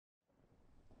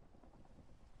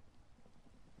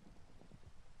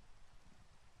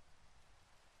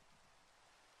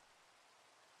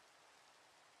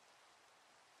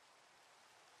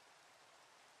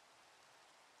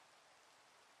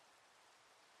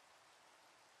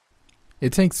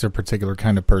It takes a particular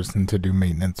kind of person to do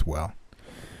maintenance well.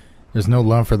 There's no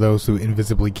love for those who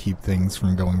invisibly keep things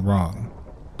from going wrong.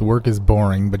 The work is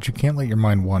boring, but you can't let your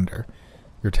mind wander.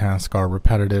 Your tasks are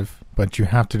repetitive, but you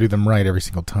have to do them right every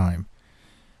single time.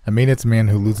 A maintenance man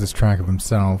who loses track of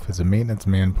himself is a maintenance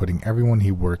man putting everyone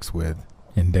he works with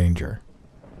in danger.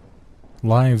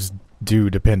 Lives do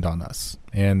depend on us,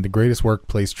 and the greatest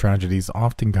workplace tragedies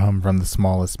often come from the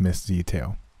smallest missed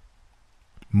detail.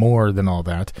 More than all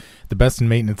that, the best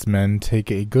maintenance men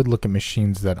take a good look at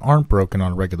machines that aren't broken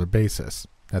on a regular basis.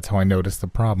 That's how I noticed the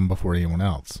problem before anyone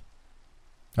else.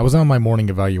 I was on my morning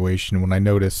evaluation when I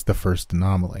noticed the first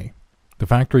anomaly. The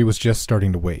factory was just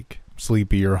starting to wake.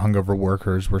 Sleepy or hungover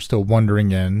workers were still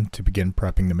wandering in to begin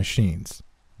prepping the machines.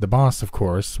 The boss, of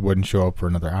course, wouldn't show up for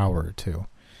another hour or two.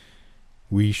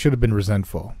 We should have been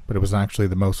resentful, but it was actually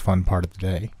the most fun part of the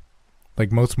day.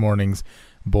 Like most mornings,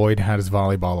 Boyd had his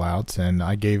volleyball out, and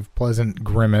I gave pleasant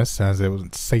grimace as it was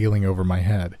sailing over my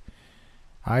head.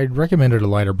 I'd recommended a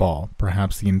lighter ball,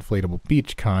 perhaps the inflatable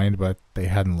beach kind, but they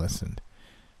hadn't listened.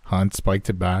 Hunt spiked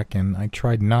it back, and I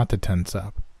tried not to tense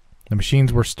up. The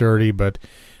machines were sturdy, but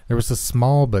there was a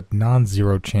small but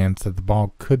non-zero chance that the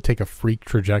ball could take a freak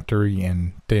trajectory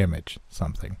and damage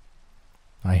something.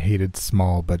 I hated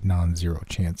small but non-zero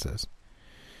chances.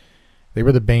 They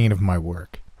were the bane of my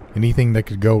work. Anything that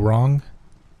could go wrong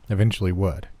eventually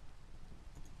would.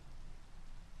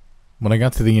 When I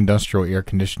got to the industrial air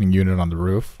conditioning unit on the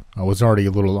roof, I was already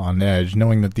a little on edge,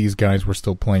 knowing that these guys were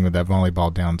still playing with that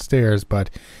volleyball downstairs, but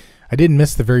I didn't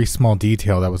miss the very small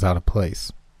detail that was out of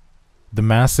place. The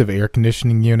massive air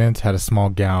conditioning unit had a small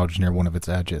gouge near one of its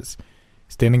edges.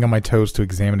 Standing on my toes to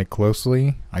examine it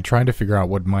closely, I tried to figure out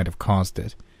what might have caused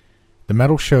it. The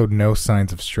metal showed no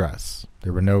signs of stress.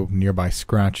 There were no nearby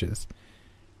scratches.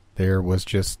 There was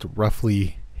just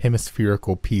roughly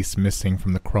hemispherical piece missing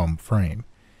from the chrome frame.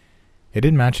 It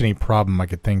didn't match any problem I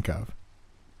could think of.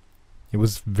 It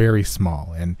was very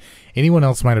small, and anyone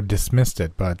else might have dismissed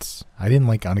it, but I didn't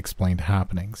like unexplained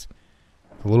happenings.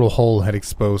 The little hole had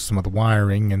exposed some of the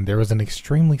wiring, and there was an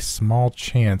extremely small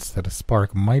chance that a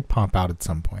spark might pop out at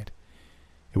some point.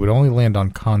 It would only land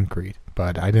on concrete,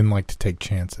 but I didn't like to take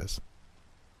chances.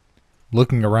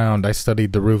 Looking around, I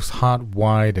studied the roof's hot,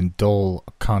 wide, and dull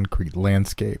concrete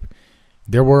landscape.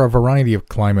 There were a variety of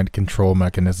climate control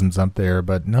mechanisms up there,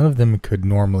 but none of them could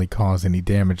normally cause any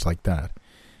damage like that.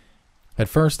 At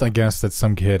first, I guessed that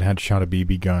some kid had shot a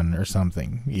BB gun or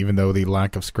something, even though the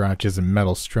lack of scratches and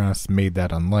metal stress made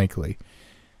that unlikely.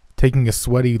 Taking a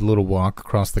sweaty little walk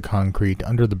across the concrete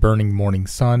under the burning morning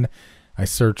sun, I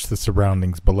searched the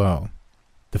surroundings below.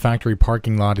 The factory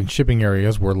parking lot and shipping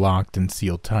areas were locked and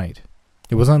sealed tight.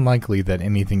 It was unlikely that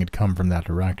anything had come from that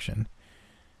direction.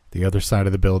 The other side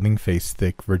of the building faced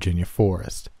thick Virginia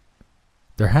forest.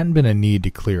 There hadn't been a need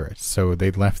to clear it, so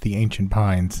they'd left the ancient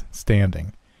pines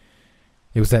standing.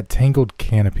 It was that tangled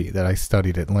canopy that I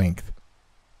studied at length.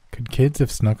 Could kids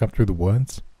have snuck up through the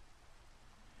woods?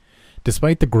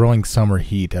 Despite the growing summer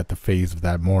heat at the phase of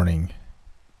that morning,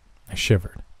 I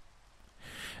shivered.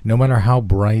 No matter how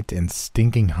bright and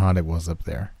stinking hot it was up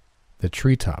there, the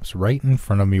treetops right in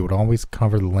front of me would always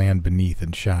cover the land beneath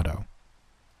in shadow.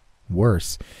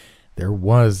 Worse, there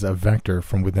was a vector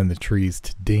from within the trees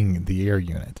to ding the air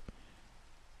unit.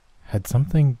 Had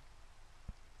something...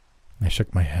 I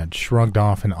shook my head, shrugged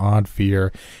off in odd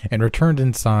fear, and returned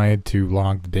inside to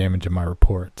log the damage in my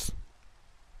reports.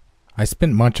 I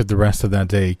spent much of the rest of that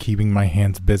day keeping my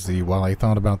hands busy while I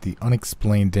thought about the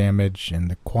unexplained damage in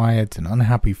the quiet and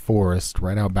unhappy forest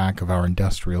right out back of our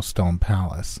industrial stone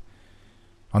palace.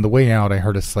 On the way out, I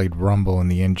heard a slight rumble in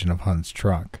the engine of Hunt's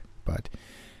truck, but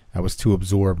I was too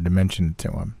absorbed to mention it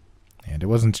to him, and it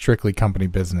wasn't strictly company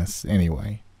business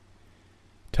anyway.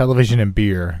 Television and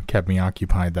beer kept me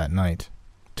occupied that night.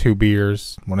 2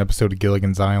 beers, 1 episode of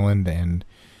Gilligan's Island, and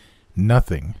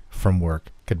nothing from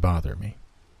work could bother me.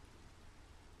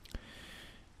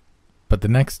 But the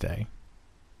next day,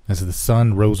 as the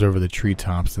sun rose over the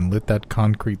treetops and lit that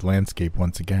concrete landscape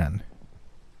once again,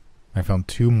 I found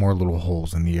 2 more little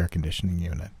holes in the air conditioning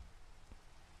unit.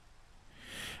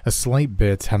 A slight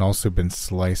bit had also been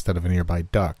sliced out of a nearby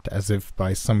duct, as if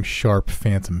by some sharp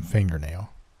phantom fingernail.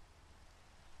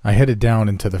 I headed down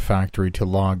into the factory to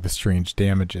log the strange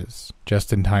damages,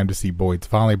 just in time to see Boyd's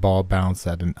volleyball bounce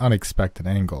at an unexpected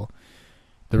angle.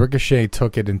 The ricochet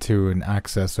took it into an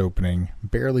access opening,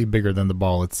 barely bigger than the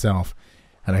ball itself,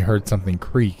 and I heard something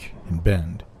creak and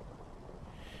bend.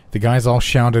 The guys all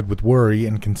shouted with worry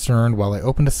and concern while I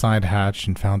opened a side hatch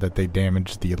and found that they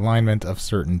damaged the alignment of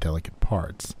certain delicate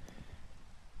parts.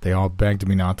 They all begged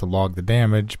me not to log the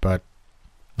damage, but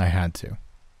I had to.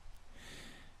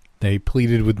 They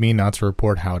pleaded with me not to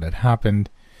report how it had happened,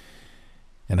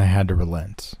 and I had to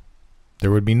relent.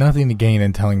 There would be nothing to gain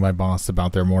in telling my boss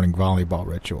about their morning volleyball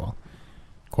ritual.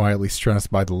 Quietly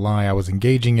stressed by the lie I was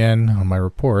engaging in on my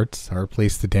reports, I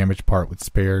replaced the damaged part with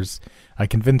spares. I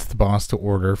convinced the boss to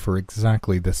order for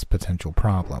exactly this potential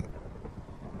problem.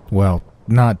 Well,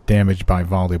 not damaged by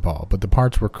volleyball, but the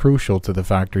parts were crucial to the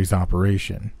factory's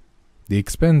operation. The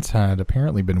expense had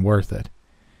apparently been worth it.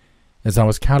 As I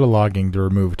was cataloging the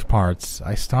removed parts,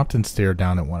 I stopped and stared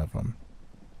down at one of them.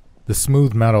 The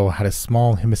smooth metal had a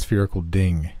small hemispherical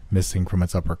ding missing from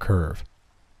its upper curve.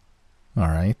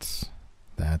 Alright,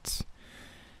 that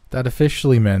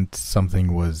officially meant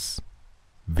something was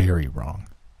very wrong.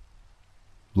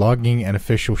 Logging an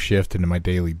official shift into my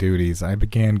daily duties, I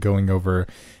began going over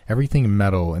everything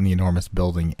metal in the enormous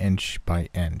building inch by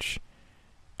inch.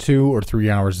 2 or 3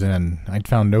 hours in, I'd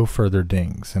found no further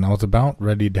dings, and I was about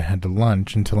ready to head to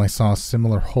lunch until I saw a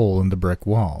similar hole in the brick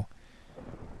wall.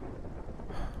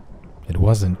 It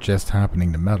wasn't just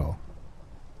happening to metal.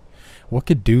 What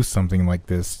could do something like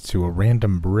this to a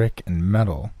random brick and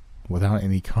metal without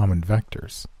any common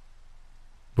vectors?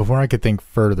 Before I could think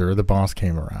further, the boss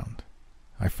came around.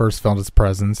 I first felt his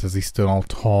presence as he stood all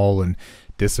tall and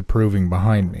disapproving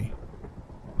behind me.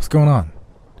 What's going on?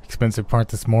 Expensive part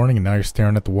this morning and now you're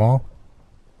staring at the wall?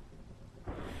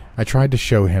 I tried to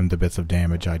show him the bits of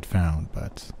damage I'd found,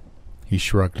 but he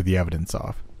shrugged the evidence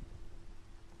off.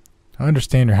 I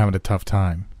understand you're having a tough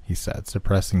time, he said,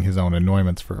 suppressing his own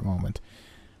annoyance for a moment.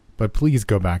 But please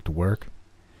go back to work.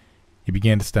 He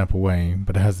began to step away,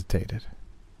 but hesitated.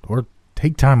 Or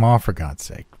take time off for God's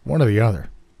sake. One or the other.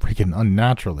 Freaking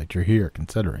unnatural that you're here,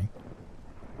 considering.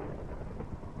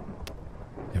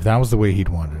 If that was the way he'd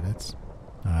wanted it,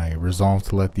 I resolved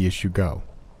to let the issue go.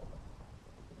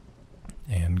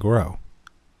 And grow.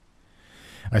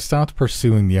 I stopped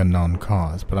pursuing the unknown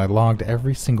cause, but I logged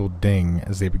every single ding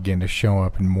as they began to show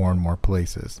up in more and more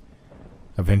places.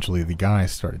 Eventually the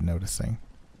guys started noticing.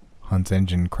 Hunt's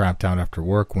engine crapped out after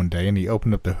work one day, and he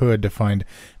opened up the hood to find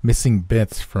missing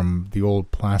bits from the old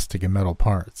plastic and metal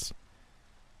parts.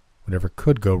 Whatever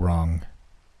could go wrong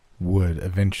would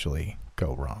eventually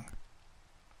go wrong.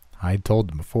 I'd told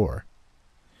them before.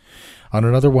 On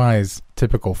an otherwise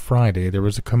typical Friday, there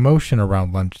was a commotion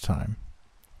around lunchtime.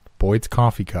 Boyd's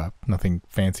Coffee Cup, nothing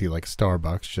fancy like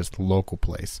Starbucks, just a local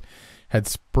place, had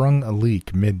sprung a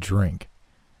leak mid-drink.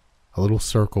 A little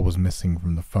circle was missing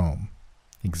from the foam,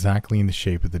 exactly in the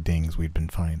shape of the dings we'd been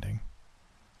finding.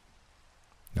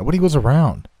 Nobody was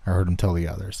around, I heard him tell the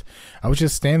others. I was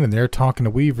just standing there talking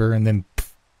to Weaver, and then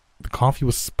the coffee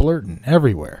was splurting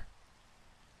everywhere.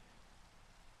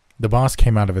 The boss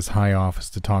came out of his high office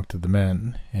to talk to the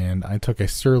men, and I took a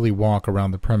surly walk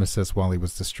around the premises while he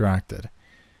was distracted.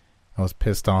 I was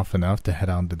pissed off enough to head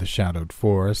out into the shadowed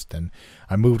forest, and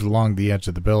I moved along the edge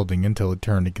of the building until it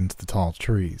turned against the tall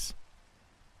trees.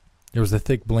 There was a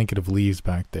thick blanket of leaves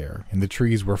back there, and the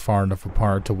trees were far enough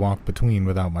apart to walk between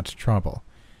without much trouble.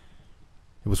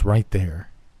 It was right there.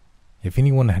 If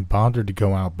anyone had bothered to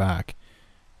go out back,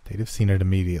 they'd have seen it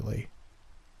immediately.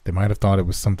 They might have thought it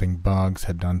was something bugs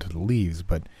had done to the leaves,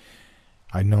 but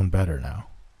I'd known better now.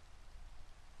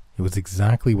 It was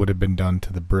exactly what had been done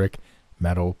to the brick,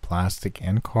 metal, plastic,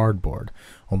 and cardboard,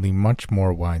 only much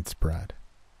more widespread.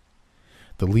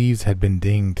 The leaves had been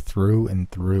dinged through and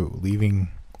through, leaving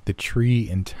the tree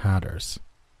in tatters.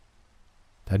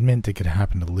 That meant it could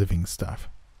happen to living stuff.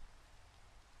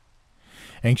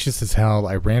 Anxious as hell,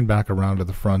 I ran back around to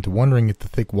the front, wondering if the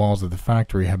thick walls of the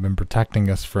factory had been protecting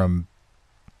us from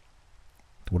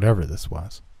whatever this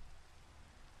was.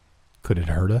 Could it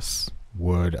hurt us?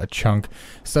 Would a chunk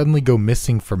suddenly go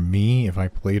missing from me if I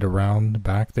played around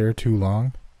back there too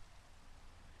long?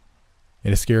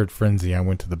 In a scared frenzy, I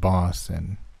went to the boss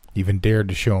and even dared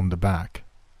to show him the back.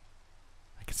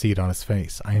 I could see it on his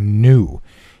face. I knew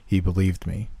he believed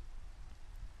me.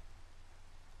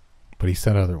 But he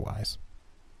said otherwise.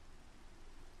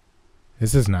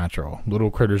 This is natural.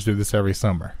 Little critters do this every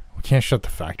summer. We can't shut the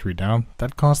factory down.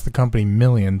 That cost the company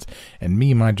millions, and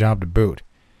me my job to boot.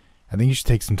 I think you should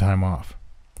take some time off.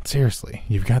 Seriously,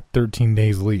 you've got 13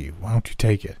 days leave. Why don't you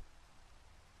take it?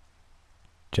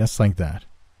 Just like that,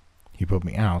 he put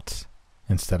me out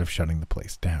instead of shutting the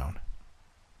place down.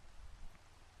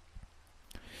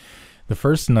 The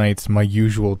first nights, my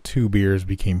usual 2 beers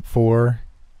became 4,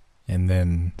 and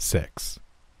then 6.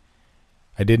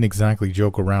 I didn't exactly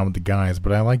joke around with the guys,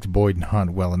 but I liked Boyd and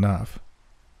Hunt well enough.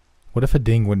 What if a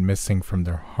ding went missing from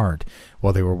their heart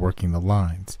while they were working the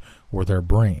lines, or their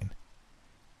brain?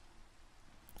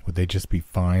 Would they just be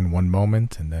fine one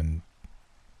moment and then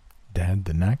dead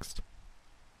the next?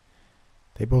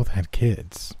 They both had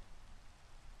kids,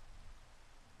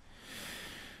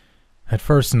 At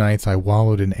first nights, I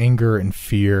wallowed in anger and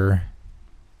fear,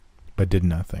 but did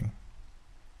nothing.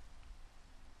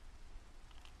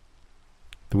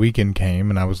 The weekend came,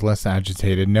 and I was less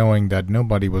agitated, knowing that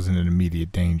nobody was in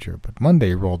immediate danger, but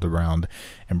Monday rolled around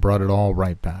and brought it all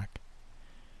right back.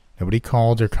 Nobody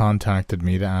called or contacted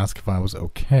me to ask if I was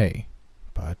okay,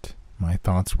 but my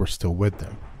thoughts were still with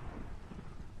them.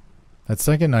 That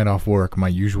second night off work, my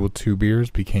usual 2 beers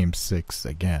became 6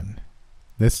 again.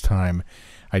 This time,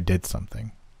 I did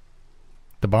something.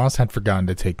 The boss had forgotten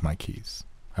to take my keys.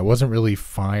 I wasn't really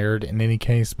fired in any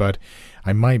case, but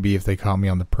I might be if they caught me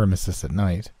on the premises at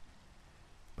night.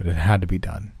 But it had to be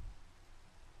done.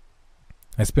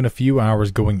 I spent a few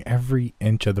hours going every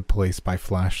inch of the place by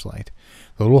flashlight.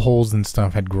 The little holes and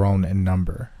stuff had grown in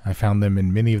number. I found them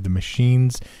in many of the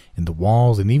machines, in the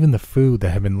walls, and even the food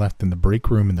that had been left in the break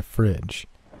room and the fridge.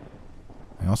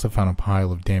 I also found a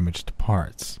pile of damaged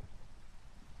parts.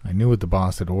 I knew what the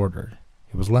boss had ordered.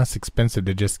 It was less expensive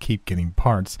to just keep getting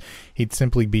parts. He'd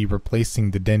simply be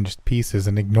replacing the damaged pieces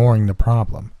and ignoring the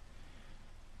problem.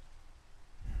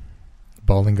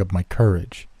 Balling up my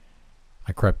courage,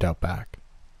 I crept out back.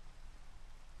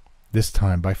 This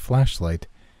time, by flashlight,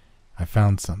 I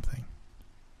found something.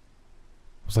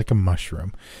 It was like a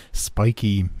mushroom,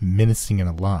 spiky, menacing, and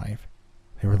alive.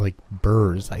 They were like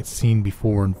burrs I'd seen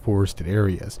before in forested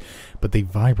areas, but they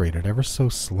vibrated ever so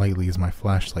slightly as my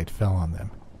flashlight fell on them.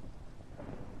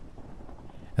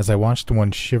 As I watched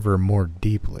one shiver more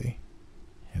deeply,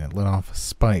 and it lit off a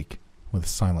spike with a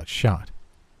silent shot.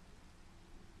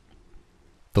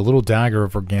 The little dagger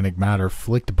of organic matter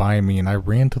flicked by me, and I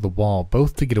ran to the wall,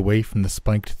 both to get away from the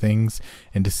spiked things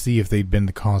and to see if they'd been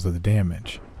the cause of the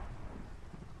damage.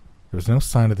 There was no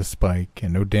sign of the spike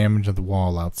and no damage on the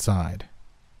wall outside.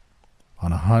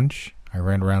 On a hunch, I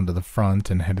ran around to the front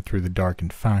and headed through the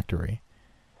darkened factory.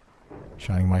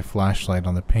 Shining my flashlight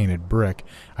on the painted brick,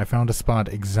 I found a spot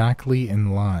exactly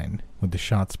in line with the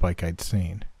shot spike I'd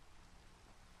seen.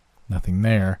 Nothing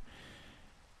there.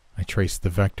 I traced the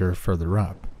vector further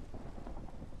up.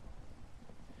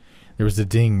 There was a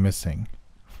ding missing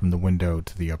from the window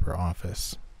to the upper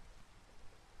office.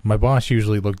 My boss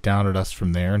usually looked down at us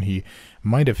from there, and he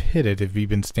might have hit it if he'd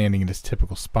been standing in his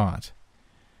typical spot.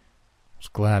 I was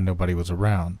glad nobody was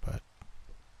around, but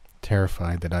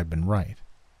terrified that I'd been right.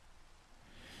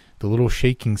 The little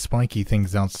shaking spiky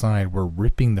things outside were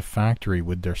ripping the factory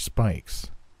with their spikes.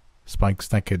 Spikes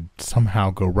that could somehow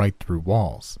go right through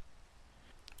walls.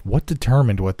 What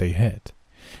determined what they hit?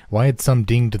 Why had some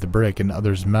dinged the brick and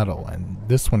others metal, and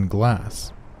this one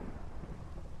glass?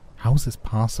 How was this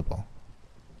possible?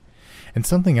 And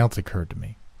something else occurred to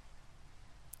me.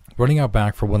 Running out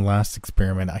back for one last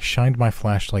experiment, I shined my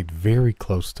flashlight very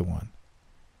close to one.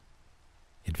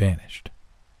 It vanished.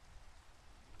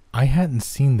 I hadn't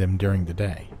seen them during the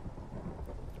day.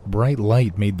 Bright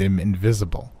light made them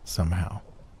invisible somehow.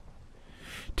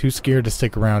 Too scared to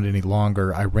stick around any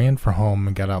longer, I ran for home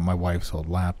and got out my wife's old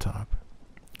laptop.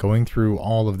 Going through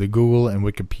all of the Google and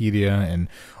Wikipedia and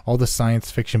all the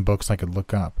science fiction books I could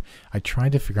look up, I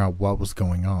tried to figure out what was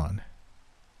going on.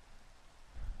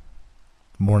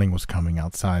 Morning was coming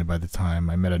outside by the time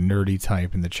I met a nerdy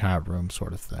type in the chat room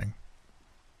sort of thing.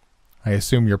 "I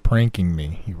assume you're pranking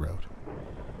me," he wrote.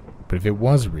 But if it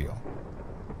was real,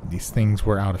 these things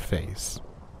were out of phase.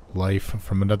 Life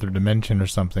from another dimension or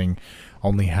something,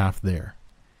 only half there.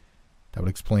 That would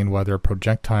explain why their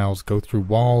projectiles go through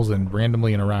walls and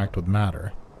randomly interact with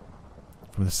matter.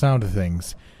 From the sound of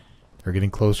things, they're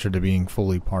getting closer to being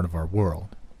fully part of our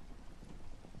world.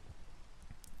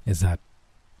 "Is that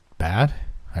bad?"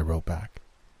 I wrote back.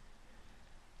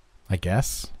 "I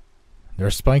guess. Their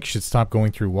spikes should stop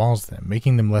going through walls then,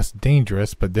 making them less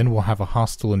dangerous, but then we'll have a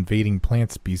hostile invading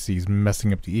plant species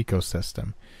messing up the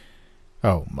ecosystem.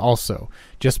 Oh, also,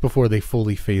 just before they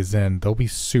fully phase in, they'll be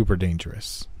super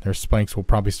dangerous. Their spikes will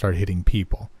probably start hitting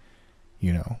people.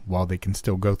 You know, while they can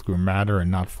still go through matter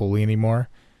and not fully anymore.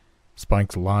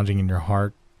 Spikes lodging in your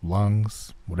heart,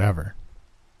 lungs, whatever."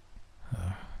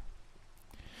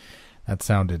 That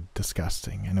sounded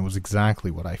disgusting, and it was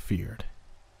exactly what I feared.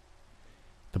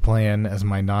 The plan, as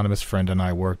my anonymous friend and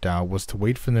I worked out, was to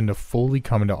wait for them to fully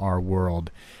come into our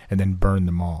world and then burn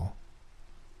them all.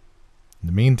 In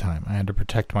the meantime, I had to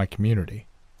protect my community.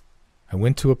 I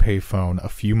went to a payphone a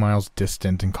few miles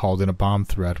distant and called in a bomb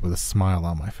threat with a smile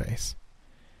on my face.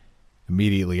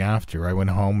 Immediately after, I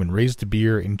went home and raised a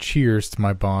beer in cheers to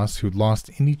my boss, who'd lost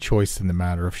any choice in the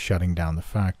matter of shutting down the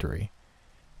factory.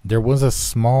 There was a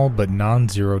small but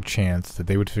non-zero chance that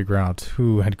they would figure out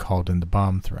who had called in the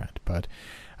bomb threat, but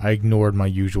I ignored my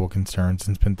usual concerns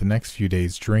and spent the next few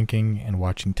days drinking and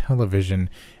watching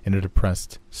television in a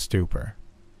depressed stupor.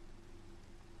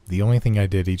 The only thing I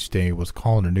did each day was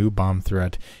call in a new bomb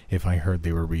threat if I heard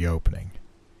they were reopening.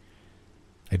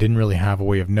 I didn't really have a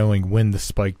way of knowing when the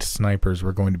spiked snipers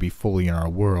were going to be fully in our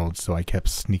world, so I kept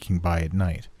sneaking by at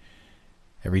night.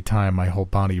 Every time my whole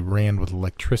body ran with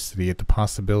electricity at the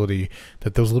possibility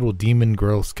that those little demon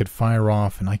growths could fire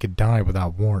off and I could die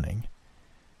without warning.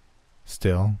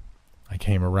 Still, I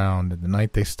came around, and the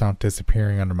night they stopped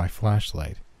disappearing under my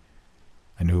flashlight,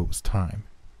 I knew it was time.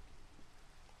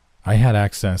 I had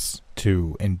access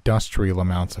to industrial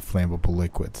amounts of flammable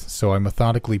liquids, so I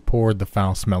methodically poured the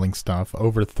foul-smelling stuff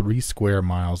over 3 square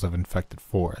miles of infected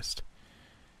forest.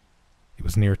 It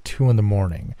was near 2 in the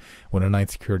morning when a night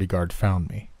security guard found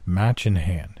me, match in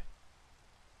hand.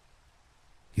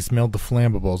 He smelled the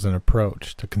flammables and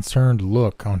approached, a concerned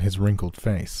look on his wrinkled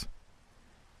face.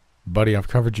 "Buddy, I've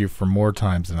covered you for more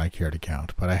times than I care to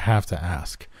count, but I have to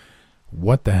ask,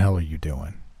 what the hell are you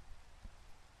doing?"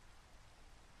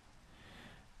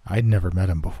 I'd never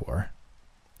met him before.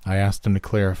 I asked him to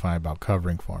clarify about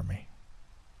covering for me.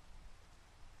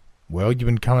 "Well, you've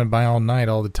been coming by all night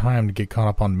all the time to get caught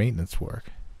up on maintenance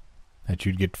work. That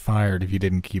you'd get fired if you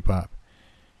didn't keep up.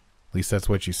 At least that's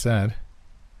what you said.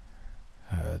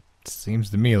 It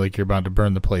seems to me like you're about to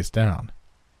burn the place down."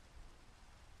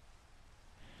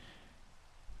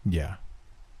 Yeah.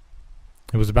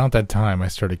 It was about that time I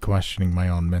started questioning my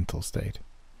own mental state.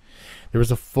 There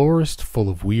was a forest full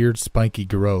of weird spiky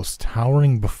growths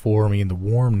towering before me in the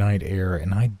warm night air,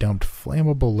 and I dumped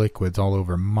flammable liquids all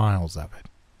over miles of it.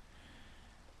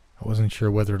 I wasn't sure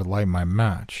whether to light my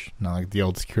match, not like the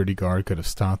old security guard could have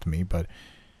stopped me, but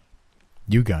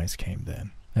you guys came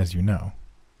then, as you know.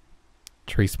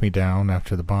 Traced me down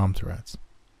after the bomb threats.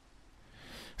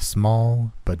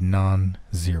 Small, but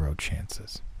non-zero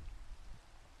chances.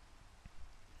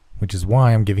 Which is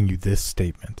why I'm giving you this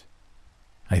statement.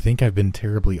 I think I've been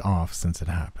terribly off since it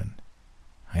happened.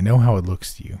 I know how it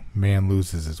looks to you. Man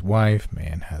loses his wife,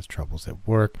 man has troubles at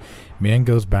work, man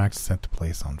goes back to set the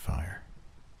place on fire.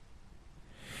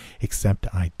 Except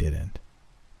I didn't.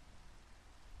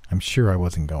 I'm sure I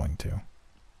wasn't going to.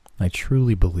 I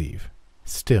truly believe,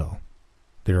 still,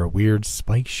 there are weird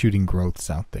spike-shooting growths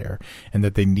out there, and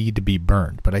that they need to be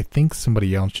burned, but I think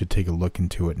somebody else should take a look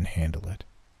into it and handle it.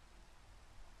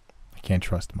 I can't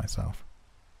trust myself.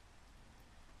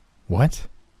 What?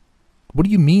 What do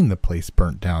you mean the place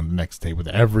burnt down the next day with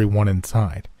everyone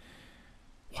inside?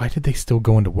 Why did they still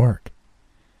go into work?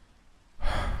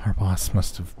 Our boss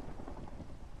must have...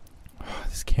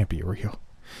 This can't be real.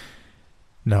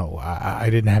 No, I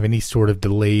didn't have any sort of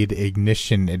delayed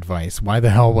ignition advice. Why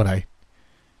the hell would I...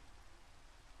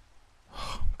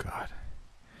 Oh, God.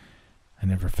 I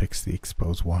never fixed the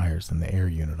exposed wires in the air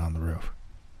unit on the roof.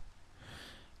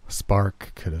 A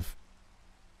spark could have...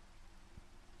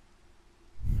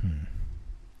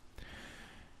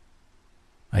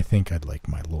 I think I'd like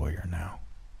my lawyer now.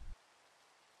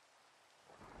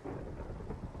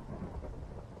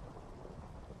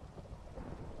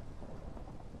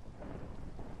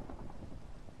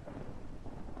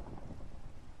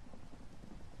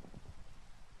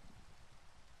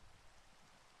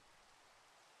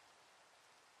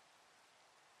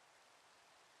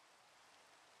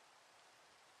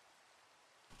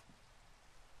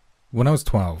 When I was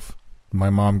 12, my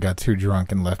mom got too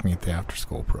drunk and left me at the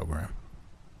after-school program.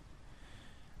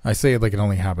 I say it like it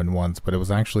only happened once, but it was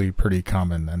actually pretty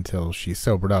common until she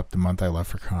sobered up the month I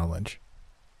left for college.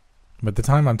 But the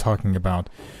time I'm talking about,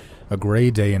 a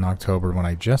gray day in October when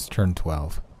I just turned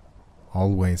 12,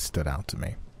 always stood out to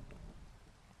me.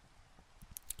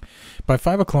 By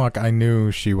 5 o'clock, I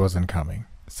knew she wasn't coming,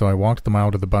 so I walked the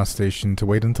mile to the bus station to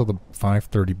wait until the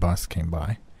 5:30 bus came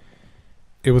by.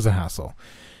 It was a hassle,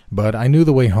 but I knew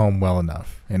the way home well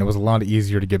enough, and it was a lot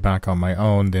easier to get back on my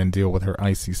own than deal with her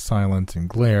icy silence and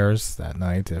glares that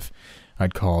night if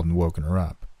I'd called and woken her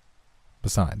up.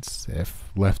 Besides, if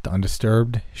left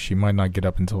undisturbed, she might not get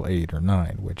up until 8 or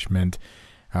 9, which meant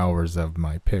hours of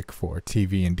my pick for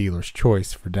TV and dealer's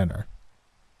choice for dinner.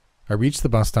 I reached the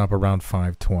bus stop around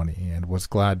 5:20 and was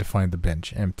glad to find the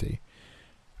bench empty.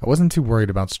 I wasn't too worried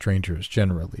about strangers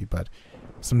generally, but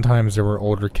sometimes there were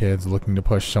older kids looking to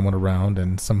push someone around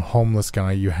and some homeless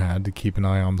guy you had to keep an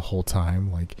eye on the whole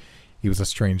time, like he was a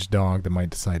strange dog that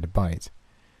might decide to bite.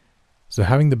 So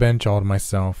having the bench all to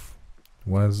myself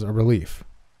was a relief.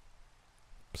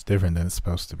 It's different than it's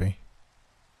supposed to be.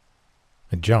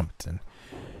 I jumped and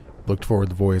looked forward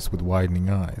the voice with widening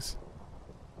eyes.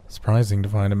 Surprising to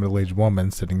find a middle-aged woman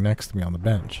sitting next to me on the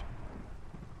bench.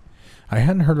 I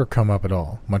hadn't heard her come up at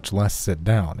all, much less sit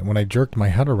down, and when I jerked my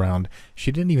head around,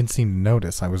 she didn't even seem to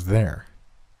notice I was there.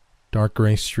 dark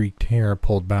gray streaked hair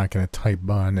pulled back in a tight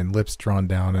bun and lips drawn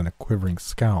down in a quivering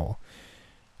scowl.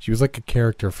 She was like a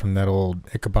character from that old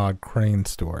Ichabod Crane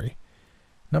story.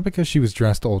 Not because she was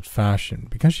dressed old-fashioned,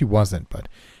 because she wasn't, but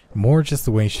more just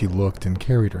the way she looked and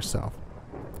carried herself.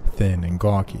 Thin and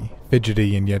gawky,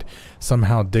 fidgety and yet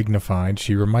somehow dignified,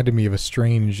 she reminded me of a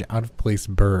strange, out-of-place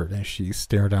bird as she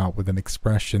stared out with an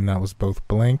expression that was both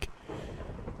blank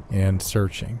and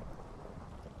searching.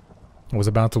 I was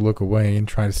about to look away and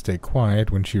try to stay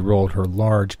quiet when she rolled her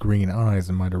large green eyes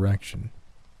in my direction.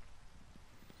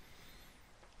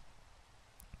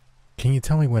 "Can you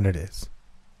tell me when it is?"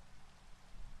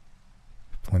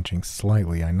 Flinching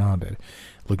slightly, I nodded,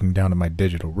 looking down at my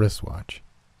digital wristwatch.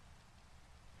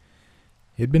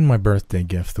 It had been my birthday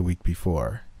gift the week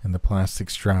before, and the plastic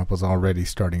strap was already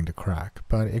starting to crack,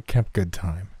 but it kept good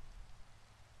time.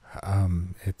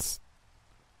 It's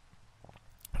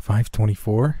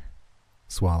 5:24?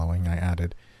 Swallowing, I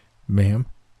added, "Ma'am,"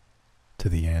 to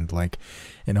the end, like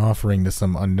an offering to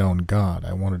some unknown god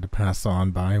I wanted to pass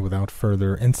on by without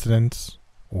further incident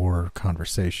or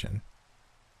conversation.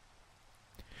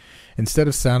 Instead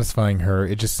of satisfying her,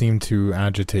 it just seemed to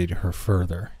agitate her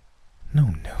further.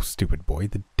 No, stupid boy,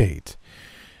 the date.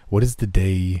 What is the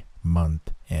day,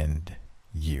 month, and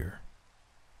year?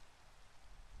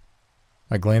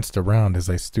 I glanced around as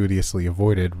I studiously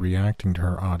avoided reacting to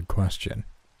her odd question.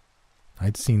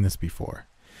 I'd seen this before.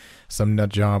 Some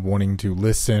nutjob wanting to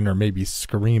listen or maybe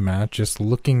scream at, just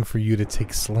looking for you to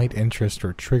take slight interest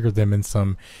or trigger them in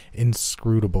some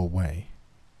inscrutable way.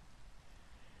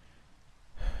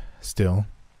 Still,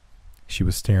 she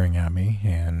was staring at me,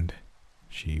 and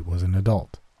she was an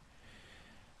adult.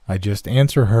 I just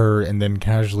answer her and then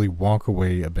casually walk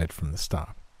away a bit from the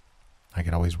stop. I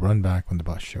could always run back when the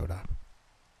bus showed up.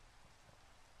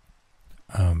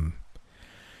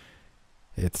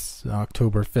 It's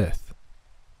October 5th.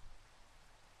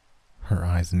 Her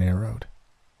eyes narrowed.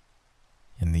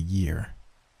 "In the year.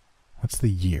 What's the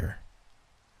year?"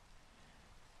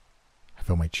 I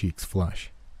felt my cheeks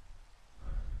flush.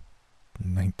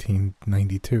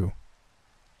 1992.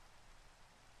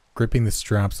 Gripping the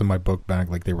straps of my book bag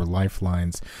like they were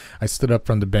lifelines, I stood up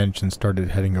from the bench and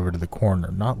started heading over to the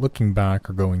corner, not looking back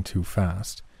or going too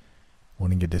fast.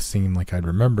 Wanting it to seem like I'd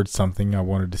remembered something I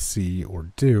wanted to see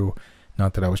or do,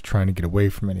 not that I was trying to get away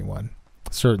from anyone.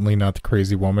 Certainly not the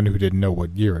crazy woman who didn't know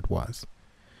what year it was.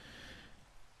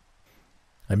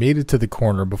 I made it to the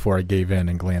corner before I gave in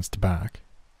and glanced back.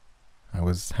 I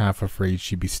was half afraid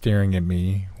she'd be staring at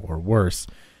me, or worse,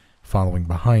 following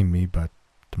behind me, but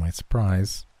to my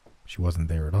surprise, she wasn't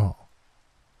there at all.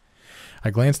 I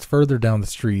glanced further down the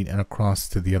street and across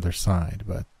to the other side,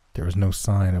 but there was no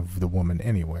sign of the woman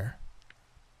anywhere.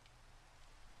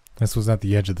 This was at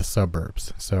the edge of the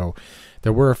suburbs, so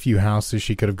there were a few houses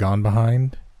she could have gone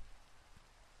behind.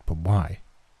 But why?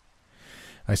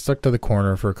 I stuck to the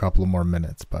corner for a couple of more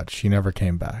minutes, but she never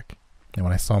came back. And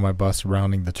when I saw my bus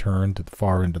rounding the turn to the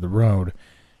far end of the road,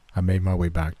 I made my way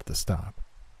back to the stop.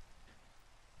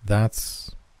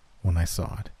 That's when I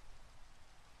saw it.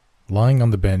 Lying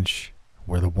on the bench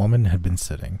where the woman had been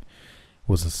sitting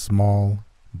was a small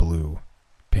blue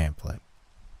pamphlet.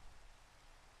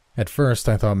 At first,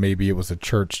 I thought maybe it was a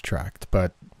church tract,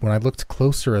 but when I looked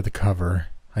closer at the cover,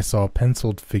 I saw a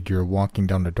penciled figure walking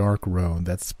down a dark road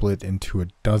that split into a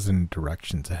dozen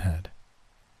directions ahead.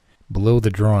 Below the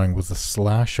drawing was a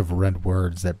slash of red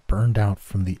words that burned out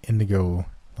from the indigo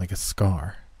like a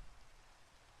scar.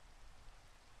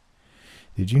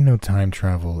 Did you know time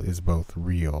travel is both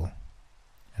real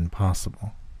and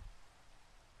possible?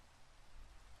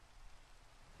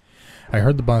 I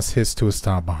heard the bus hiss to a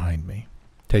stop behind me.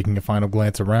 Taking a final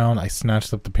glance around, I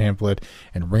snatched up the pamphlet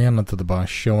and ran onto the bus,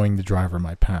 showing the driver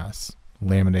my pass,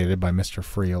 laminated by Mr.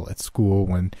 Friel at school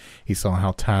when he saw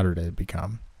how tattered it had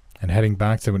become, and heading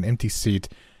back to an empty seat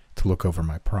to look over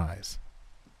my prize.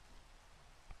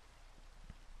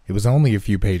 It was only a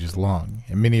few pages long,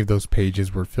 and many of those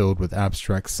pages were filled with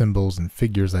abstract symbols and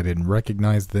figures I didn't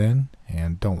recognize then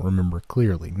and don't remember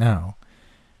clearly now.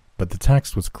 But the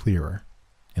text was clearer,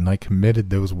 and I committed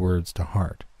those words to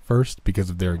heart. First, because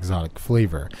of their exotic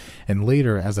flavor, and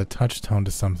later as a touchstone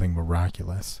to something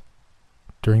miraculous.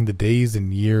 During the days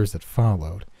and years that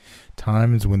followed,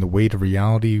 times when the weight of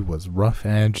reality was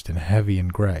rough-edged and heavy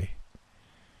and gray,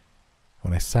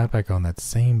 when I sat back on that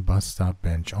same bus stop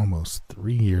bench almost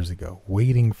 3 years ago,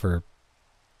 waiting for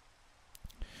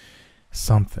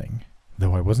something,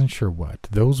 though I wasn't sure what,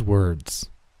 those words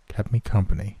kept me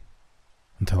company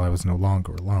until I was no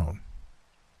longer alone.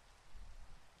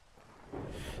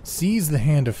 Seize the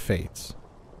hand of fate.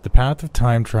 The path of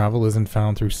time travel isn't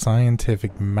found through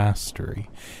scientific mastery.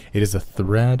 It is a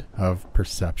thread of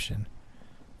perception,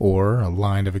 or a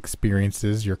line of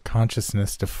experiences your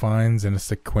consciousness defines in a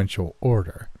sequential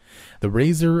order. The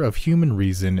razor of human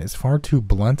reason is far too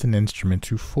blunt an instrument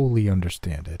to fully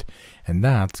understand it, and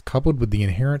that, coupled with the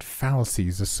inherent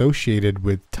fallacies associated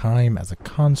with time as a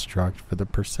construct for the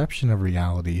perception of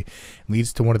reality,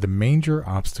 leads to one of the major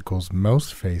obstacles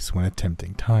most face when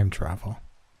attempting time travel.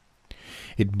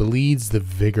 It bleeds the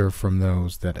vigor from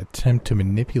those that attempt to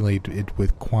manipulate it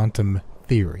with quantum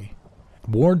theory.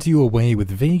 Wards you away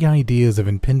with vague ideas of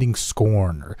impending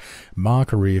scorn or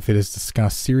mockery if it is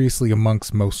discussed seriously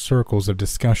amongst most circles of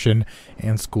discussion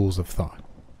and schools of thought.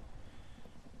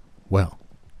 Well,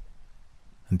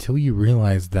 until you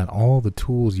realize that all the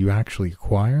tools you actually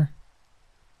acquire,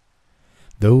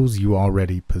 those you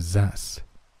already possess.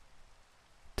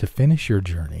 To finish your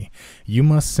journey, you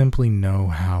must simply know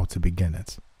how to begin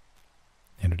it.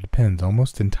 And it depends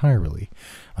almost entirely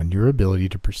on your ability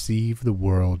to perceive the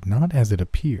world not as it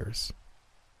appears,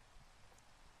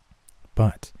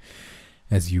 but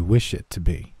as you wish it to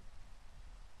be.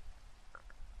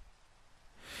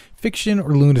 Fiction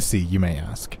or lunacy, you may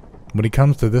ask. When it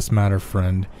comes to this matter,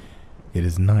 friend, it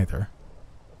is neither.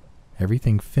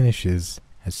 Everything finishes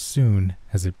as soon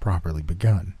as it properly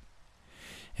begun.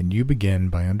 And you begin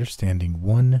by understanding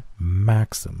one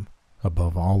maxim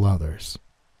above all others.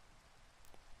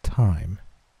 Time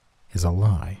is a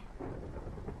lie.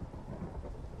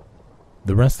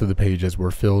 The rest of the pages were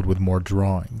filled with more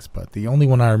drawings, but the only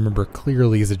one I remember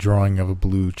clearly is a drawing of a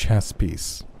blue chess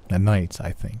piece. At night,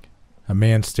 I think. A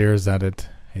man stares at it,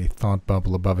 a thought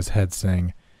bubble above his head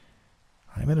saying,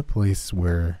 "I'm at a place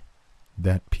where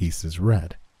that piece is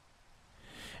red."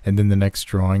 And then the next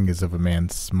drawing is of a man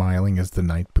smiling as the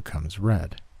night becomes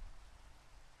red.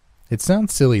 It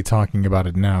sounds silly talking about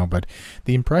it now, but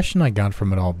the impression I got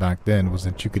from it all back then was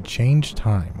that you could change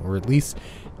time, or at least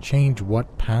change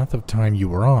what path of time you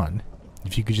were on,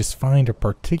 if you could just find a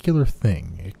particular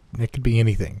thing. It could be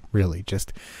anything, really,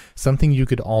 just something you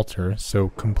could alter so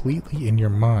completely in your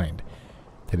mind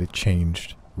that it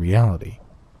changed reality.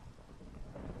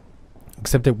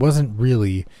 Except it wasn't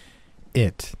really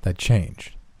it that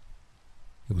changed.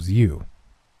 It was you.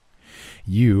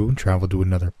 You traveled to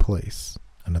another place,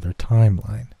 another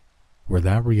timeline, where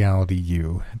that reality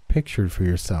you had pictured for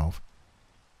yourself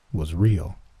was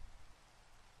real.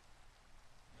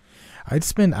 I'd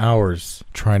spend hours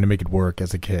trying to make it work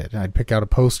as a kid. I'd pick out a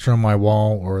poster on my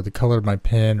wall, or the color of my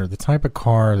pen, or the type of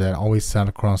car that always sat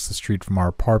across the street from our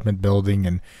apartment building,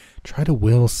 and try to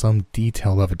will some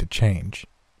detail of it to change.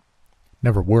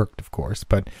 Never worked, of course,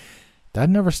 but that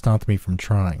never stopped me from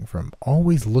trying, from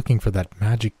always looking for that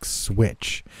magic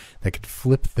switch that could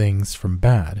flip things from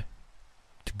bad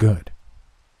to good.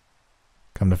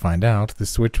 Come to find out, the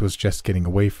switch was just getting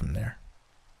away from there.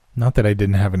 Not that I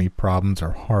didn't have any problems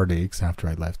or heartaches after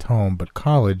I left home, but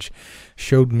college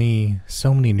showed me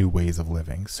so many new ways of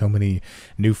living, so many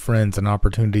new friends and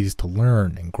opportunities to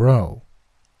learn and grow.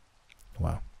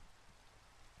 Well,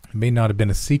 it may not have been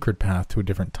a secret path to a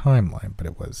different timeline, but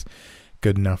it was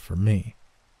good enough for me.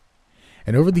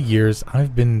 And over the years,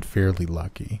 I've been fairly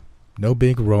lucky. No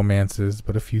big romances,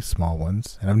 but a few small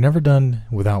ones, and I've never done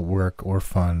without work or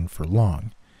fun for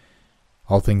long.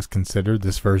 All things considered,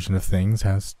 this version of things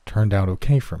has turned out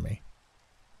okay for me.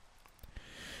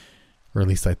 Or at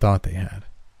least I thought they had.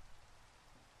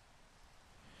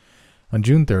 On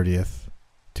June 30th,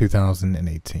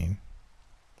 2018,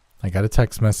 I got a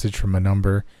text message from a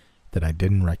number that I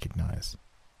didn't recognize.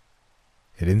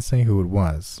 It didn't say who it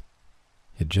was.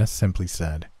 It just simply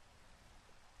said,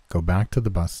 "Go back to the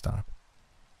bus stop.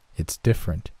 It's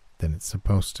different than it's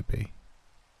supposed to be."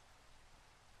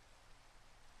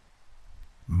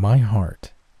 My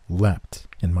heart leapt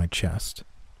in my chest.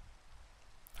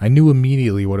 I knew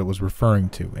immediately what it was referring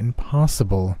to,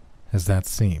 impossible as that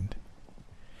seemed.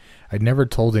 I'd never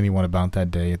told anyone about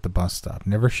that day at the bus stop,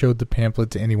 never showed the pamphlet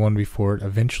to anyone before it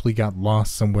eventually got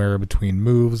lost somewhere between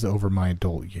moves over my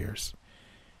adult years.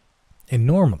 And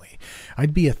normally,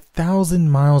 I'd be 1,000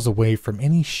 miles away from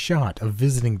any shot of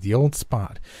visiting the old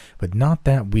spot, but not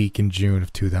that week in June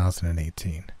of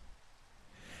 2018.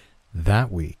 That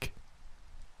week,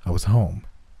 I was home,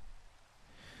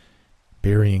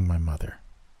 burying my mother.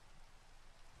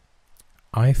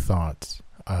 I thought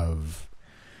of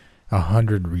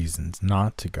 100 reasons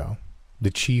not to go,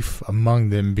 the chief among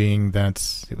them being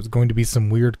that it was going to be some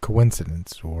weird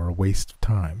coincidence or a waste of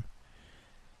time.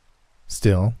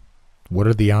 Still, what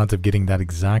are the odds of getting that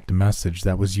exact message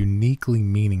that was uniquely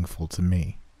meaningful to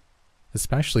me,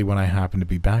 especially when I happened to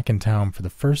be back in town for the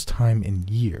first time in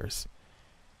years?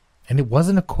 And it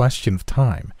wasn't a question of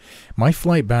time. My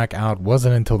flight back out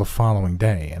wasn't until the following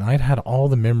day, and I'd had all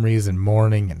the memories and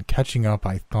mourning and catching up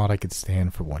I thought I could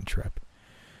stand for one trip.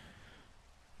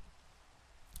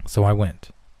 So I went.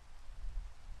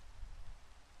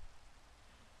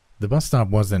 The bus stop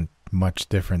wasn't much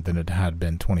different than it had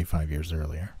been 25 years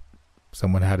earlier.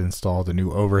 Someone had installed a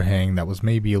new overhang that was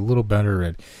maybe a little better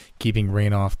at keeping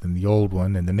rain off than the old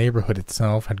one, and the neighborhood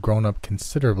itself had grown up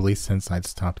considerably since I'd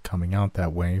stopped coming out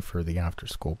that way for the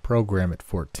after-school program at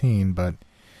 14, but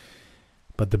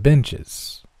the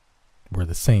benches were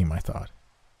the same, I thought.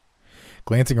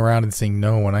 Glancing around and seeing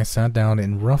no one, I sat down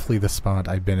in roughly the spot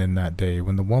I'd been in that day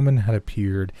when the woman had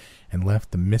appeared and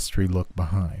left the mystery look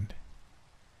behind.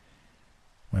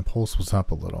 My pulse was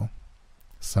up a little.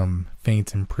 Some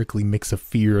faint and prickly mix of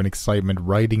fear and excitement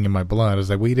riding in my blood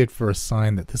as I waited for a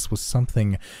sign that this was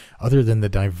something other than the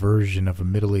diversion of a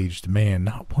middle-aged man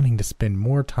not wanting to spend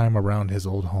more time around his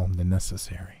old home than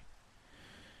necessary.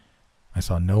 I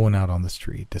saw no one out on the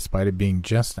street, despite it being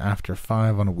just after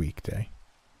 5 on a weekday.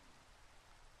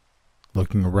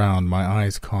 Looking around, my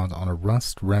eyes caught on a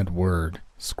rust-red word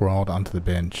scrawled onto the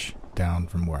bench down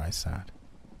from where I sat.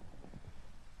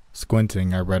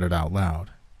 Squinting, I read it out loud.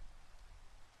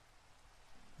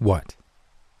 What?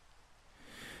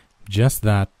 Just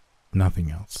that, nothing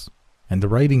else. And the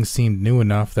writing seemed new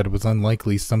enough that it was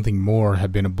unlikely something more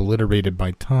had been obliterated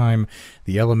by time,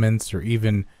 the elements, or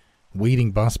even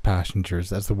waiting bus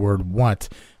passengers, as the word what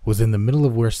was in the middle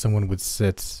of where someone would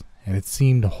sit, and it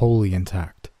seemed wholly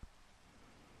intact.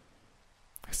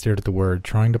 I stared at the word,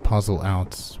 trying to puzzle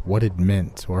out what it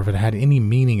meant, or if it had any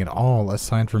meaning at all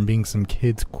aside from being some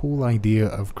kid's cool idea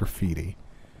of graffiti.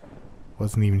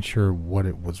 Wasn't even sure what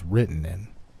it was written in,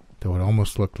 though it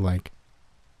almost looked like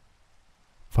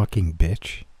fucking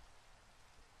bitch.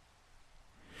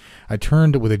 I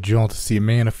turned with a jolt to see a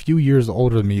man a few years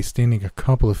older than me standing a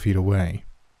couple of feet away.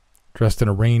 Dressed in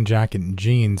a rain jacket and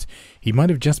jeans, he might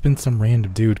have just been some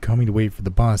random dude coming to wait for the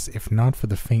bus, if not for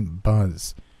the faint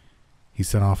buzz he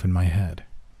set off in my head.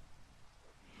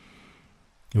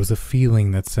 It was a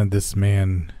feeling that said this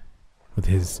man, with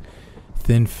his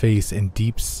thin face and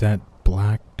deep-set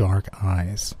black, dark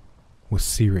eyes, was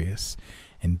serious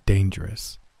and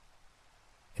dangerous,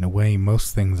 in a way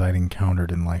most things I'd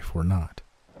encountered in life were not.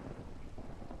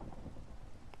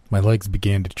 My legs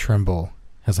began to tremble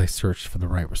as I searched for the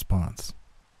right response.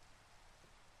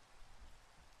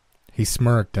 He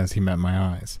smirked as he met my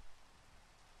eyes.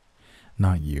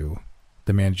 Not you.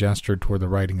 The man gestured toward the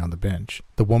writing on the bench.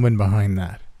 The woman behind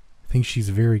that. I think she's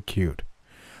very cute.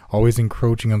 Always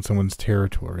encroaching on someone's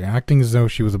territory, acting as though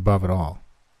she was above it all.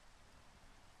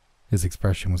 His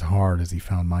expression was hard as he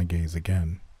found my gaze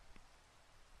again.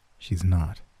 She's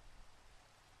not.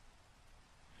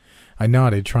 I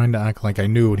nodded, trying to act like I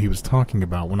knew what he was talking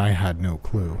about when I had no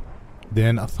clue.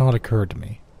 Then a thought occurred to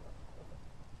me.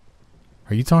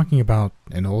 Are you talking about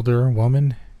an older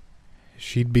woman?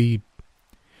 She'd be,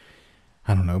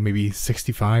 I don't know, maybe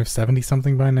 65,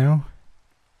 70-something by now?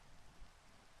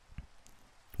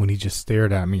 When he just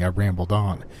stared at me, I rambled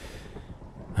on.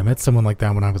 I met someone like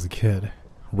that when I was a kid,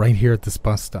 right here at this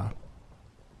bus stop.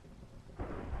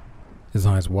 His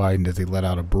eyes widened as he let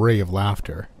out a bray of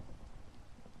laughter.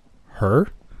 Her?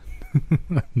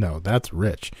 No, that's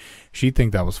Rich. She'd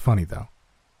think that was funny, though.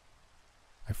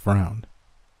 I frowned.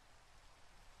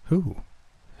 Who?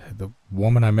 The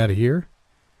woman I met here?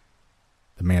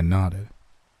 The man nodded.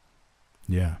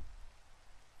 Yeah.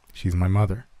 She's my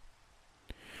mother.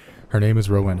 Her name is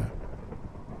Rowena.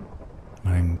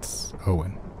 Mine's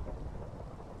Owen.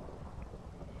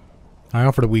 I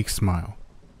offered a weak smile.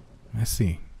 I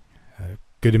see.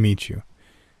 Good to meet you.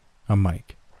 I'm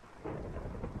Mike.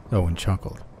 Owen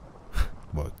chuckled.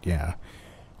 Well, yeah.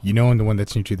 You know I'm the one that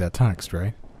sent you that text,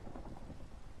 right?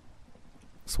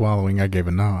 Swallowing, I gave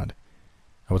a nod.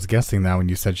 I was guessing that when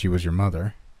you said she was your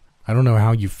mother. I don't know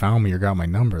how you found me or got my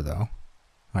number, though.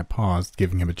 I paused,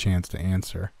 giving him a chance to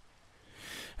answer.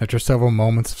 After several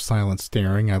moments of silent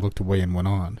staring, I looked away and went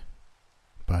on.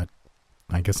 But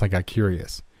I guess I got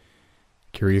curious.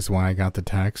 Curious why I got the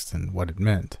text and what it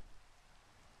meant.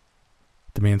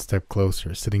 The man stepped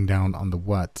closer, sitting down on the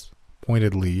what,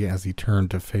 pointedly as he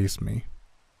turned to face me.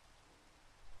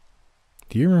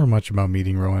 Do you remember much about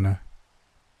meeting Rowena?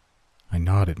 I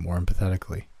nodded more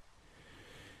empathetically.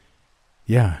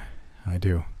 Yeah, I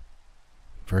do.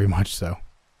 Very much so.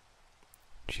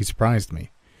 She surprised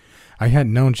me. I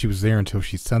hadn't known she was there until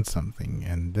she said something,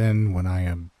 and then when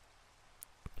I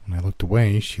looked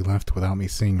away, she left without me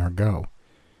seeing her go.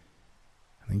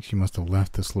 I think she must have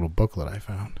left this little booklet I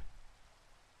found.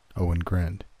 Owen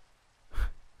grinned.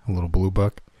 A little blue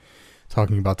book?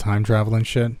 Talking about time travel and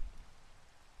shit?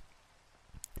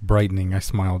 Brightening, I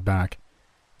smiled back.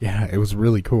 Yeah, it was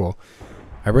really cool.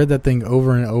 I read that thing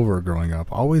over and over growing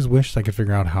up. Always wished I could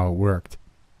figure out how it worked.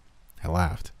 I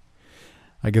laughed.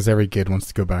 I guess every kid wants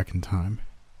to go back in time.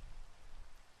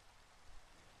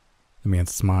 The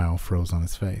man's smile froze on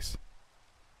his face.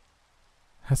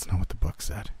 That's not what the book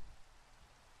said.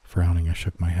 Frowning, I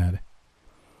shook my head.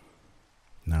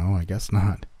 No, I guess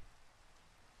not.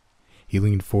 He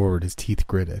leaned forward, his teeth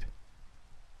gritted.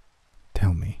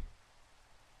 Tell me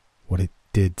what it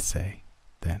did say,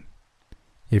 then,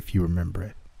 if you remember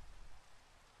it.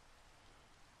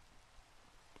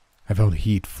 I felt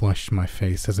heat flush my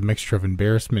face as a mixture of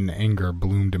embarrassment and anger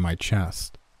bloomed in my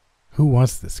chest. Who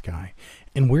was this guy?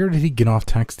 And where did he get off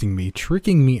texting me,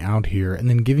 tricking me out here, and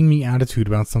then giving me attitude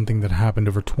about something that happened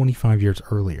over 25 years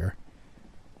earlier?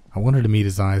 I wanted to meet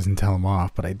his eyes and tell him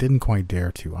off, but I didn't quite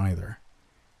dare to either.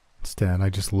 Instead, I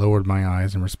just lowered my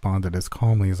eyes and responded as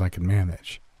calmly as I could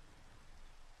manage.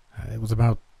 It was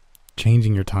about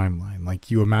changing your timeline.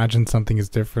 Like, you imagine something is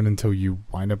different until you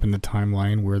wind up in the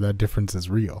timeline where that difference is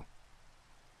real.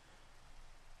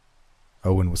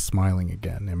 Owen was smiling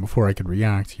again, and before I could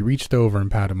react, he reached over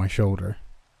and patted my shoulder.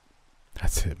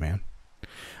 That's it, man.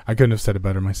 I couldn't have said it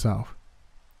better myself.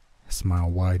 His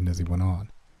smile widened as he went on.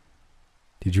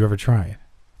 Did you ever try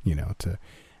it? To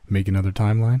make another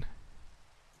timeline?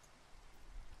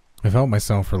 I felt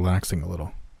myself relaxing a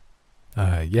little.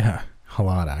 Yeah, a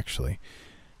lot actually.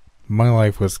 My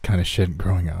life was kind of shit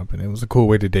growing up, and it was a cool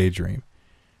way to daydream.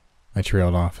 I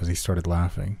trailed off as he started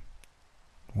laughing.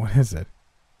 What is it?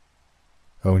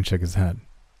 Owen shook his head.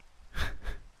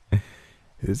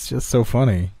 It's just so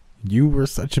funny. You were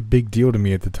such a big deal to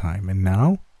me at the time, and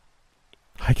now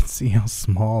I can see how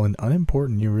small and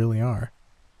unimportant you really are.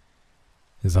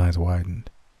 His eyes widened.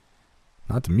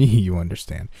 Not to me, you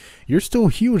understand. You're still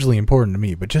hugely important to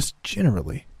me, but just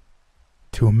generally.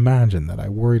 To imagine that I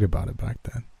worried about it back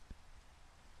then.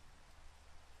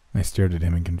 I stared at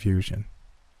him in confusion.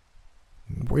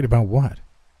 Worried about what?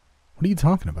 What are you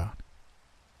talking about?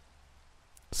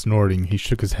 Snorting, he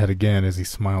shook his head again as he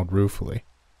smiled ruefully.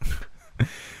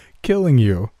 Killing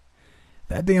you.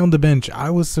 That day on the bench, I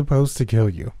was supposed to kill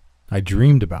you. I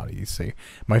dreamed about it, you see.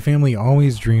 My family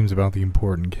always dreams about the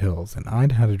important kills, and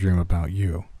I'd had a dream about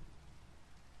you.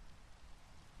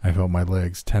 I felt my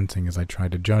legs tensing as I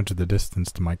tried to judge the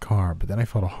distance to my car, but then I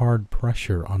felt a hard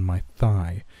pressure on my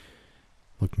thigh.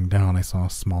 Looking down, I saw a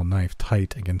small knife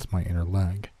tight against my inner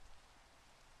leg.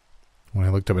 When I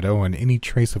looked up at Owen, any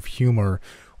trace of humor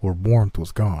or warmth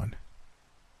was gone.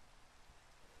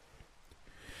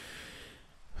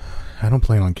 I don't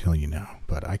plan on killing you now,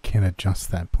 but I can adjust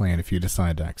that plan if you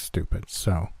decide to act stupid,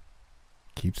 so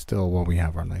keep still while we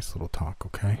have our nice little talk,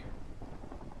 okay?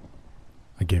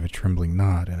 I gave a trembling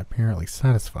nod, and apparently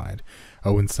satisfied,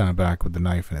 Owen sat back with the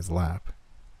knife in his lap.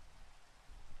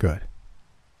 Good.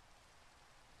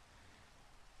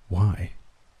 Why?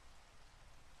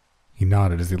 He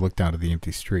nodded as he looked out at the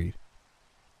empty street.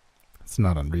 It's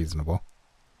not unreasonable.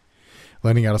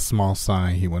 Letting out a small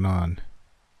sigh, he went on.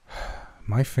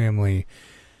 My family,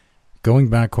 going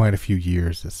back quite a few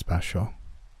years, is special.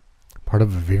 Part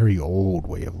of a very old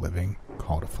way of living,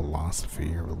 called a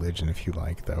philosophy or religion if you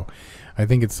like, though I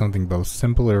think it's something both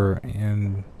simpler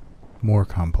and more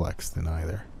complex than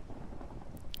either.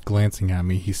 Glancing at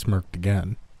me, he smirked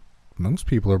again. Most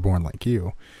people are born like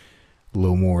you,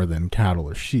 little more than cattle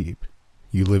or sheep.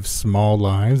 You live small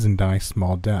lives and die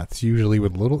small deaths, usually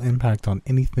with little impact on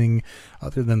anything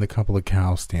other than the couple of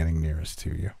cows standing nearest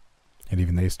to you. And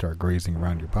even they start grazing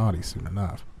around your body soon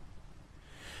enough.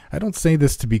 I don't say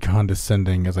this to be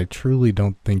condescending, as I truly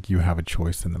don't think you have a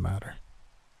choice in the matter.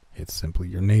 It's simply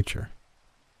your nature.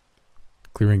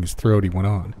 Clearing his throat, he went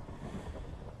on.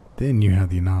 Then you have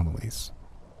the anomalies.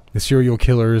 The serial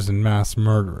killers and mass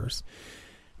murderers.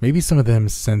 Maybe some of them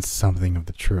sense something of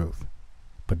the truth,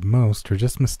 but most are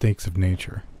just mistakes of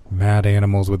nature. Mad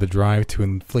animals with a drive to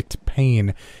inflict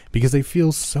pain because they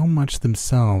feel so much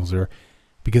themselves, or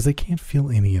because they can't feel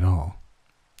any at all,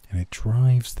 and it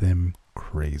drives them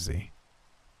crazy.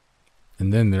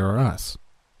 And then there are us,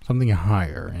 something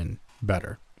higher and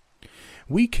better.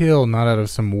 We kill not out of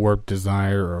some warped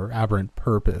desire or aberrant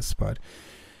purpose, but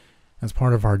as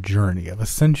part of our journey of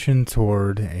ascension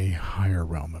toward a higher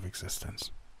realm of existence.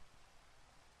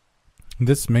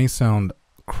 This may sound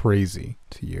crazy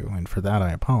to you, and for that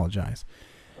I apologize.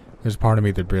 There's part of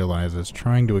me that realizes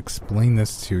trying to explain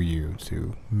this to you,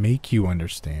 to make you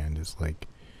understand, is like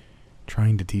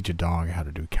trying to teach a dog how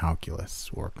to do calculus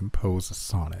or compose a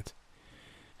sonnet.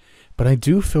 But I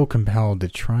do feel compelled to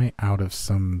try out of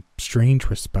some strange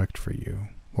respect for you,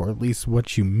 or at least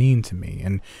what you mean to me,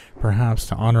 and perhaps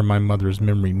to honor my mother's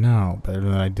memory now better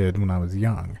than I did when I was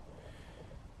young.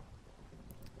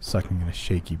 Sucking in a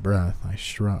shaky breath, I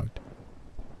shrugged.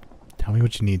 Tell me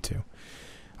what you need to.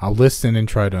 I'll listen and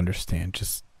try to understand.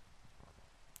 Just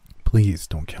please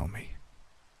don't kill me.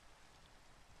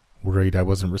 Worried I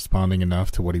wasn't responding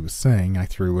enough to what he was saying, I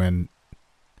threw in,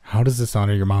 how does this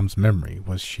honor your mom's memory?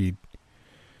 Was she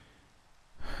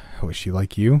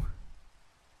like you?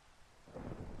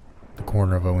 The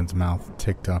corner of Owen's mouth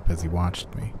ticked up as he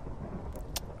watched me.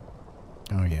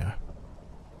 Oh yeah.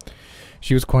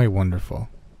 She was quite wonderful.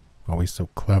 Always so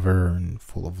clever and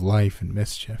full of life and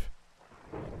mischief.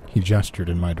 He gestured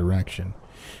in my direction.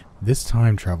 This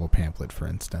time travel pamphlet, for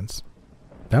instance.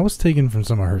 That was taken from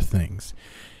some of her things.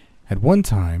 At one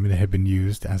time, it had been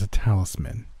used as a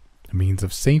talisman, a means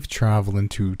of safe travel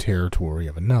into territory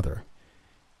of another.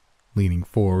 Leaning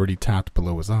forward, he tapped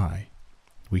below his eye.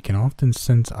 We can often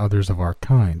sense others of our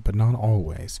kind, but not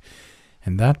always,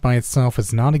 and that by itself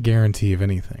is not a guarantee of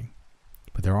anything.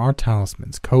 But there are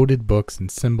talismans, coded books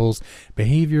and symbols,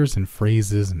 behaviors and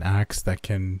phrases and acts that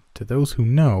can, to those who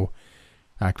know,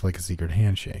 act like a secret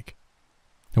handshake.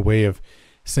 A way of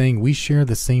saying we share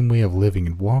the same way of living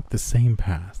and walk the same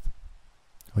path,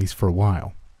 at least for a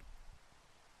while.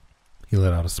 He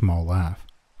let out a small laugh.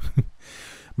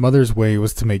 Mother's way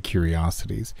was to make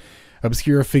curiosities.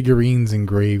 Obscure figurines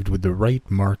engraved with the right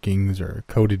markings or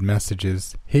coded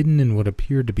messages hidden in what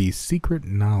appeared to be secret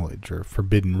knowledge or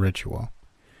forbidden ritual.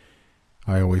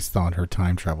 I always thought her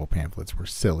time travel pamphlets were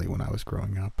silly when I was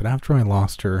growing up, but after I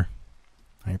lost her,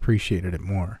 I appreciated it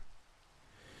more.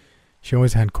 She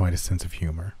always had quite a sense of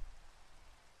humor.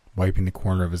 Wiping the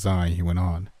corner of his eye, he went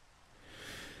on.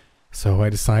 So I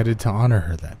decided to honor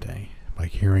her that day by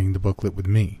carrying the booklet with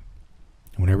me.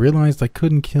 When I realized I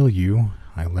couldn't kill you,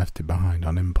 I left it behind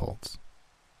on impulse.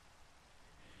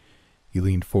 He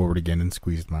leaned forward again and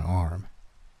squeezed my arm.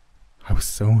 I was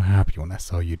so happy when I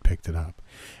saw you'd picked it up,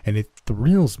 and it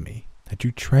thrills me that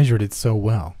you treasured it so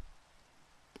well.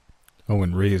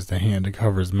 Owen raised a hand to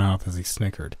cover his mouth as he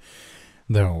snickered,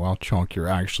 though I'll chalk your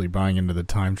actually buying into the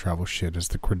time travel shit as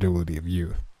the credulity of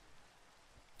youth.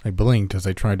 I blinked as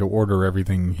I tried to order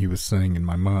everything he was saying in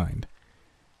my mind.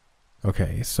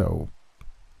 Okay, so,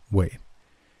 wait.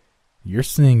 You're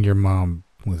saying your mom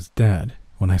was dead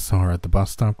when I saw her at the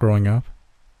bus stop growing up?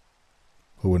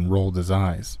 Owen rolled his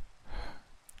eyes.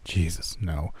 Jesus,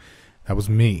 no. That was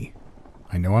me.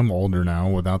 I know I'm older now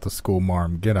without the school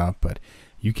marm get-up, but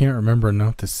you can't remember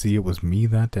enough to see it was me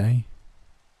that day?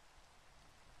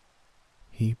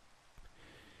 He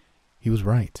was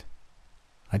right.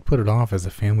 I'd put it off as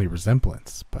a family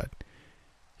resemblance, but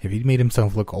if he'd made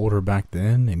himself look older back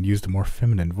then and used a more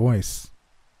feminine voice,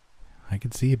 I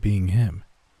could see it being him,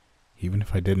 even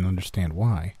if I didn't understand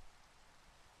why.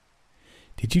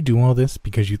 Did you do all this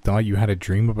because you thought you had a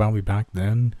dream about me back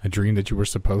then? A dream that you were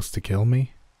supposed to kill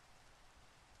me?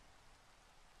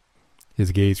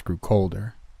 His gaze grew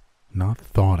colder. Not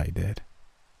thought I did.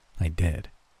 I did.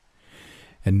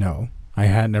 And no, I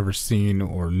had never seen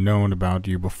or known about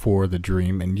you before the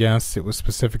dream, and yes, it was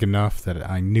specific enough that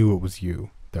I knew it was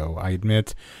you, though I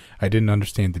admit I didn't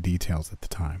understand the details at the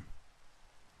time.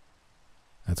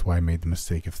 That's why I made the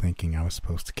mistake of thinking I was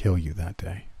supposed to kill you that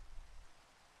day.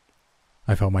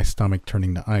 I felt my stomach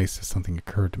turning to ice as something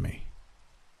occurred to me.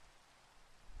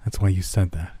 That's why you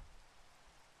said that.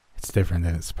 It's different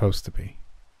than it's supposed to be.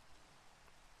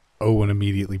 Owen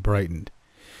immediately brightened.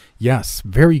 Yes,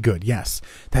 very good, yes,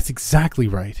 that's exactly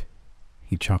right.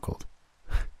 He chuckled.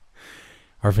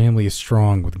 Our family is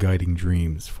strong with guiding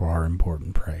dreams for our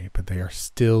important prey, but they are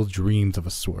still dreams of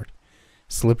a sort.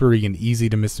 Slippery and easy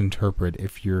to misinterpret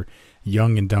if you're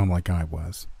young and dumb like I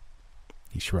was.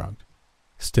 He shrugged.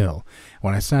 Still,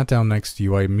 when I sat down next to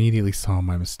you, I immediately saw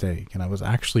my mistake, and I was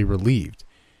actually relieved.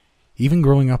 Even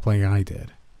growing up like I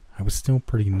did, I was still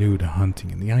pretty new to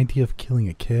hunting, and the idea of killing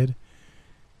a kid,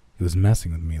 it was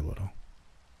messing with me a little.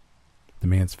 The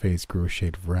man's face grew a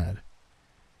shade of red.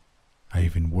 I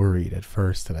even worried at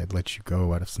first that I'd let you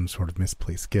go out of some sort of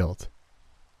misplaced guilt,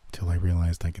 till I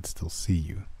realized I could still see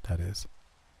you, that is.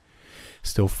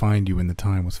 Still find you when the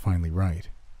time was finally right.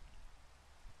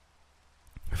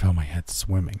 I felt my head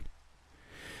swimming.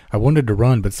 I wanted to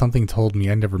run, but something told me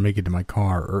I'd never make it to my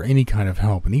car or any kind of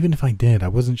help, and even if I did, I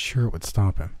wasn't sure it would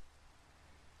stop him.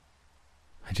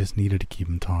 I just needed to keep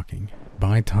him talking,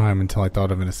 buy time until I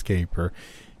thought of an escape or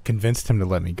convinced him to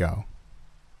let me go.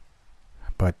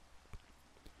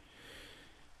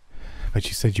 But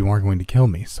you said you weren't going to kill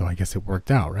me, so I guess it worked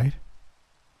out, right?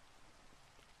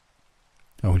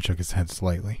 Owen shook his head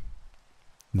slightly.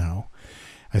 No,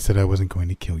 I said I wasn't going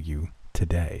to kill you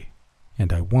today.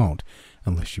 And I won't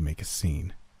unless you make a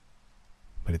scene.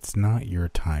 But it's not your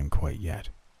time quite yet.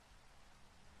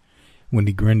 When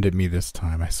he grinned at me this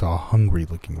time, I saw a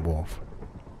hungry-looking wolf.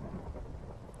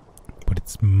 But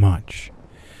it's much,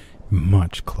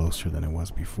 much closer than it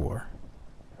was before.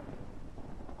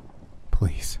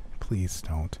 Please, please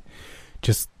don't.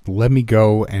 Just let me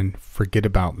go and forget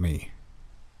about me.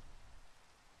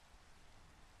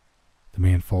 The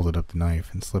man folded up the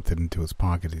knife and slipped it into his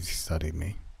pocket as he studied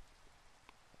me.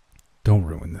 Don't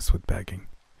ruin this with begging.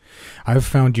 I've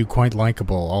found you quite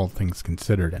likable, all things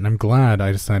considered, and I'm glad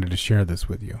I decided to share this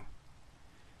with you.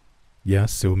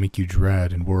 Yes, it will make you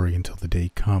dread and worry until the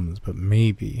day comes, but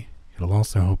maybe it'll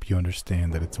also help you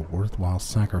understand that it's a worthwhile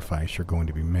sacrifice you're going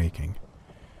to be making.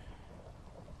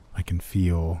 I can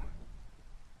feel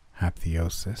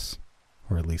haptheosis,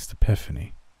 or at least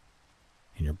epiphany,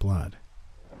 in your blood.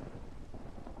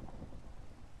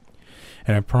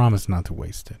 And I promise not to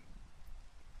waste it.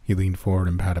 He leaned forward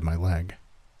and patted my leg.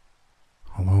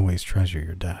 I'll always treasure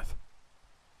your death.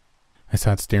 I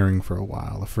sat staring for a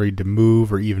while, afraid to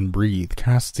move or even breathe,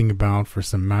 casting about for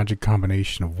some magic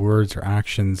combination of words or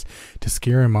actions to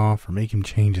scare him off or make him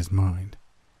change his mind.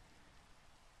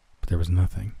 But there was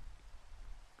nothing.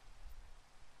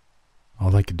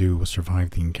 All I could do was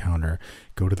survive the encounter,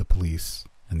 go to the police,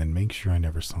 and then make sure I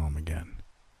never saw him again.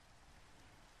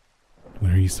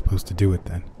 When are you supposed to do it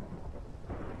then?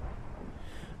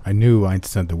 I knew I'd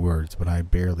said the words, but I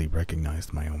barely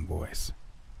recognized my own voice.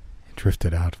 It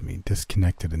drifted out of me,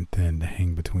 disconnected and thin, to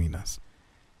hang between us.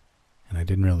 And I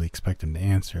didn't really expect him to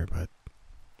answer, but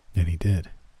then he did.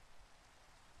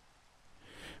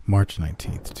 March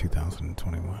 19th,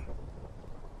 2021.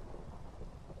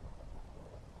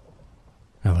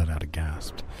 I let out a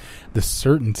gasp. The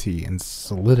certainty and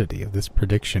solidity of this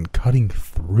prediction cutting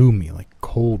through me like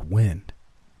cold wind.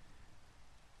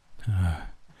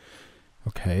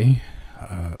 Okay.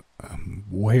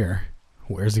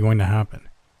 Where's it going to happen?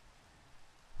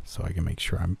 So I can make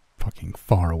sure I'm fucking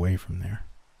far away from there.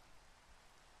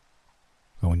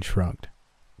 Owen shrugged.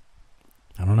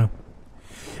 I don't know.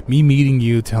 Me meeting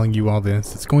you, telling you all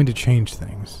this, it's going to change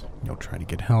things. You'll try to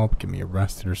get help, get me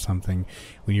arrested or something.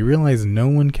 When you realize no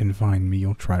one can find me,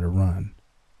 you'll try to run.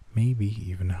 Maybe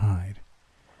even hide.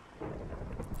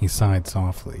 He sighed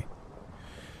softly.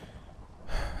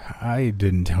 I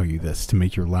didn't tell you this to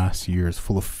make your last years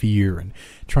full of fear and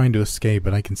trying to escape,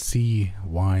 but I can see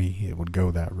why it would go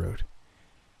that route.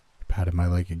 He patted my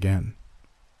leg again.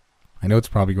 I know it's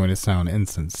probably going to sound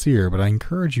insincere, but I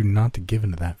encourage you not to give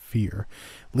into that fear.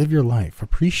 Live your life.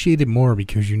 Appreciate it more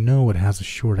because you know it has a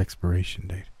short expiration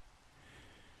date.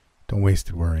 Don't waste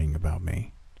it worrying about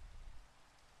me.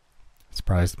 I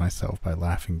surprised myself by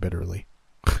laughing bitterly.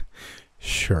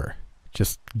 Sure.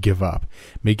 Just give up.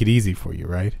 Make it easy for you,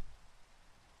 right?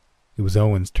 It was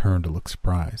Owen's turn to look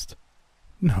surprised.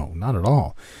 No, not at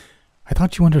all. I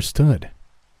thought you understood.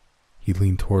 He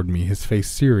leaned toward me, his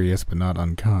face serious but not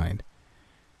unkind.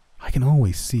 I can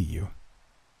always see you.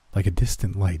 Like a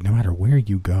distant light, no matter where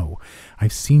you go.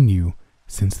 I've seen you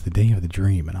since the day of the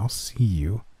dream, and I'll see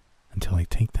you until I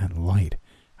take that light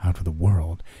out of the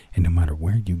world, and no matter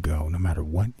where you go, no matter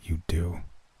what you do,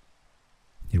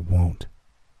 it won't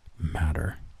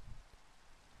matter.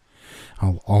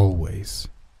 I'll always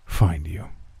find you.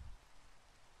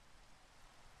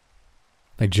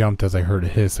 I jumped as I heard a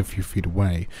hiss a few feet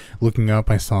away. Looking up,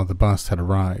 I saw the bus had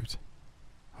arrived.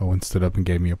 Owen stood up and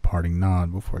gave me a parting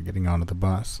nod before getting onto the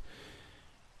bus.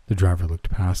 The driver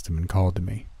looked past him and called to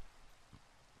me.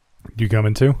 You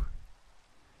coming too?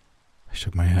 I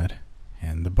shook my head,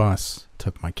 and the bus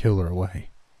took my killer away.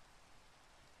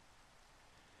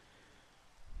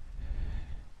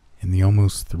 In the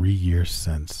almost 3 years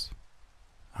since,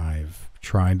 I've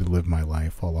tried to live my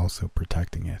life while also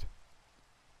protecting it.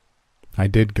 I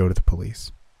did go to the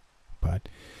police, but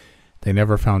they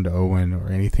never found Owen or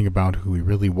anything about who he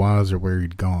really was or where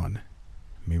he'd gone.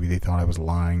 Maybe they thought I was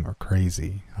lying or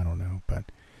crazy, I don't know, but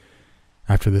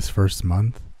after this first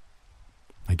month,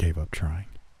 I gave up trying.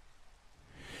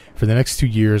 For the next 2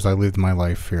 years, I lived my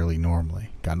life fairly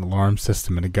normally. Got an alarm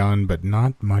system and a gun, but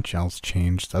not much else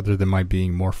changed other than my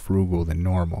being more frugal than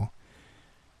normal.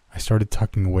 I started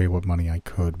tucking away what money I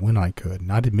could when I could,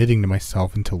 not admitting to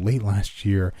myself until late last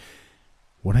year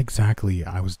what exactly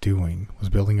I was doing was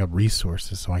building up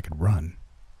resources so I could run.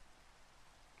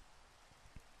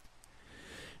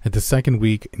 At the second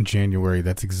week in January,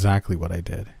 that's exactly what I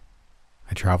did.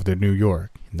 I traveled to New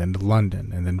York, and then to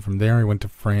London, and then from there I went to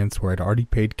France, where I'd already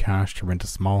paid cash to rent a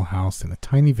small house in a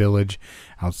tiny village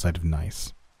outside of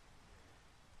Nice.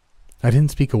 I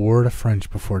didn't speak a word of French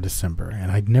before December,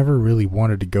 and I'd never really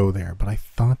wanted to go there, but I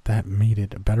thought that made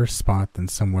it a better spot than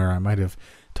somewhere I might have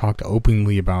talked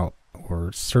openly about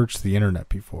or searched the internet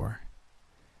before.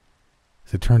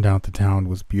 As it turned out, the town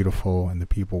was beautiful and the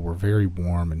people were very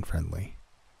warm and friendly.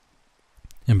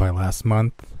 And by last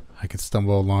month, I could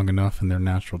stumble along enough in their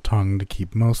natural tongue to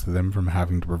keep most of them from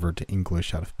having to revert to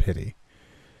English out of pity.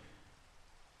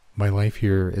 My life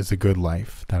here is a good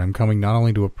life that I'm coming not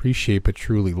only to appreciate but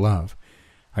truly love.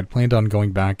 I'd planned on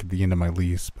going back at the end of my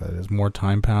lease, but as more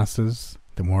time passes,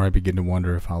 the more I begin to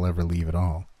wonder if I'll ever leave at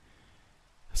all,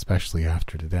 especially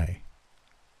after today.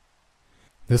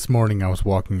 This morning I was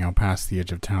walking out past the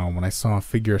edge of town when I saw a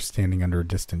figure standing under a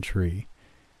distant tree.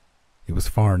 It was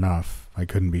far enough, I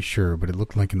couldn't be sure, but it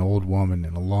looked like an old woman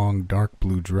in a long dark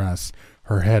blue dress,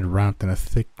 her head wrapped in a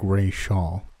thick gray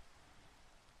shawl.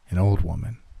 An old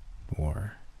woman,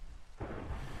 or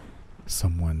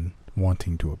someone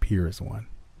wanting to appear as one.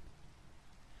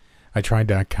 I tried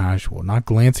to act casual, not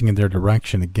glancing in their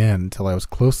direction again until I was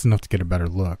close enough to get a better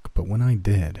look, but when I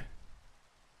did,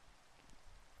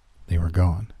 they were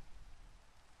gone.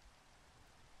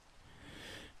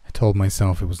 I told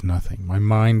myself it was nothing, my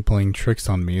mind playing tricks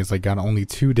on me as I got only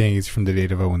 2 days from the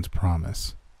date of Owen's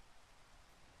promise.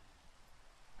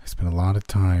 I spent a lot of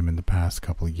time in the past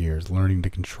couple of years learning to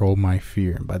control my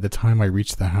fear, and by the time I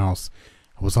reached the house,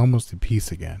 I was almost at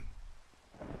peace again.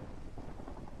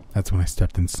 That's when I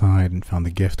stepped inside and found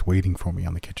the gift waiting for me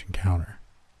on the kitchen counter.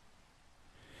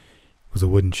 It was a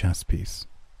wooden chess piece,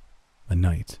 a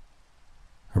knight.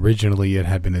 Originally it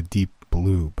had been a deep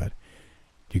blue, but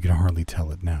you could hardly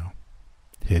tell it now,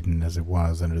 hidden as it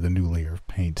was under the new layer of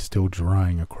paint still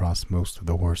drying across most of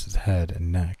the horse's head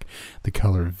and neck, the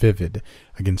color vivid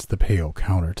against the pale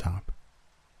countertop.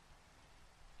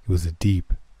 It was a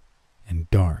deep and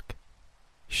dark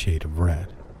shade of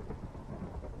red.